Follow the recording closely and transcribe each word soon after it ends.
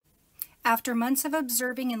After months of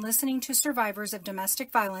observing and listening to survivors of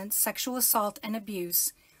domestic violence, sexual assault, and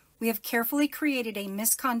abuse, we have carefully created a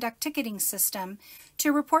misconduct ticketing system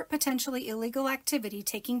to report potentially illegal activity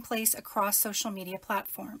taking place across social media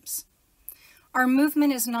platforms. Our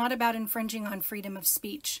movement is not about infringing on freedom of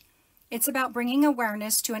speech. It's about bringing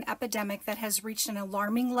awareness to an epidemic that has reached an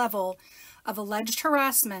alarming level of alleged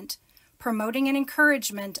harassment, promoting and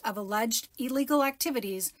encouragement of alleged illegal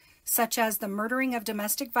activities such as the murdering of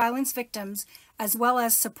domestic violence victims, as well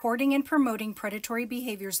as supporting and promoting predatory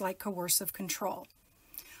behaviors like coercive control.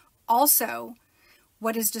 Also,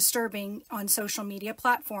 what is disturbing on social media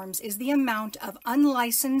platforms is the amount of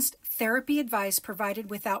unlicensed therapy advice provided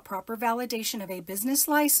without proper validation of a business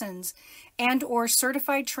license and/or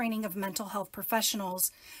certified training of mental health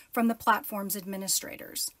professionals from the platform's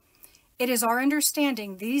administrators. It is our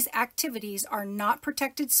understanding these activities are not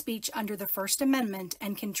protected speech under the First Amendment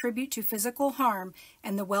and contribute to physical harm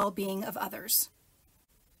and the well-being of others.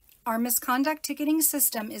 Our misconduct ticketing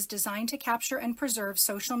system is designed to capture and preserve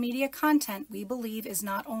social media content we believe is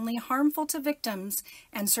not only harmful to victims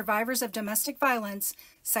and survivors of domestic violence,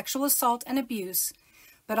 sexual assault, and abuse,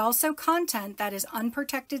 but also content that is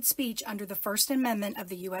unprotected speech under the First Amendment of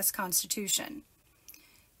the U.S. Constitution.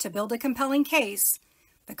 To build a compelling case,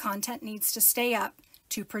 the content needs to stay up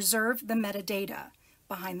to preserve the metadata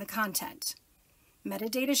behind the content.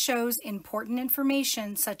 Metadata shows important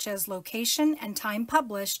information such as location and time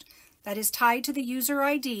published that is tied to the user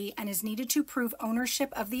ID and is needed to prove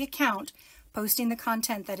ownership of the account posting the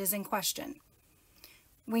content that is in question.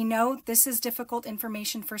 We know this is difficult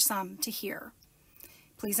information for some to hear.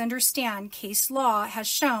 Please understand, case law has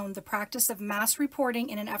shown the practice of mass reporting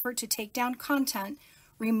in an effort to take down content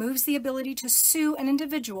removes the ability to sue an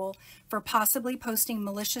individual for possibly posting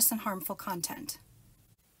malicious and harmful content.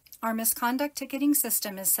 Our misconduct ticketing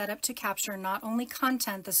system is set up to capture not only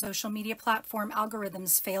content the social media platform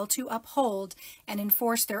algorithms fail to uphold and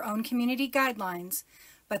enforce their own community guidelines,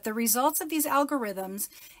 but the results of these algorithms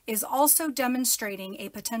is also demonstrating a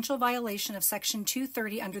potential violation of Section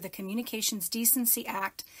 230 under the Communications Decency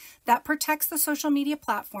Act that protects the social media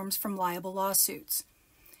platforms from liable lawsuits.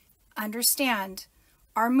 Understand,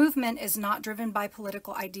 our movement is not driven by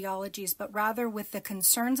political ideologies, but rather with the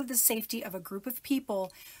concerns of the safety of a group of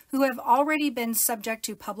people who have already been subject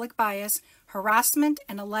to public bias, harassment,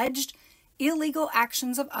 and alleged illegal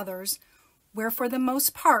actions of others, where for the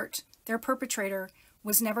most part, their perpetrator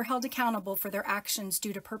was never held accountable for their actions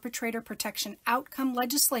due to perpetrator protection outcome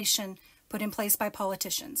legislation put in place by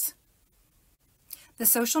politicians. The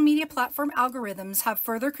social media platform algorithms have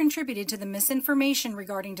further contributed to the misinformation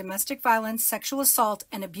regarding domestic violence, sexual assault,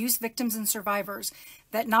 and abuse victims and survivors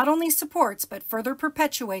that not only supports but further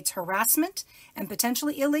perpetuates harassment and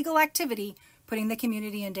potentially illegal activity, putting the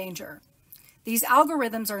community in danger. These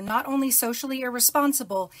algorithms are not only socially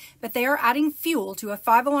irresponsible, but they are adding fuel to a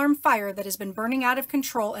five-alarm fire that has been burning out of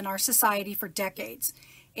control in our society for decades.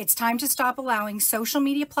 It's time to stop allowing social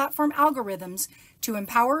media platform algorithms to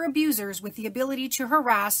empower abusers with the ability to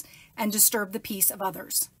harass and disturb the peace of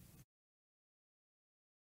others.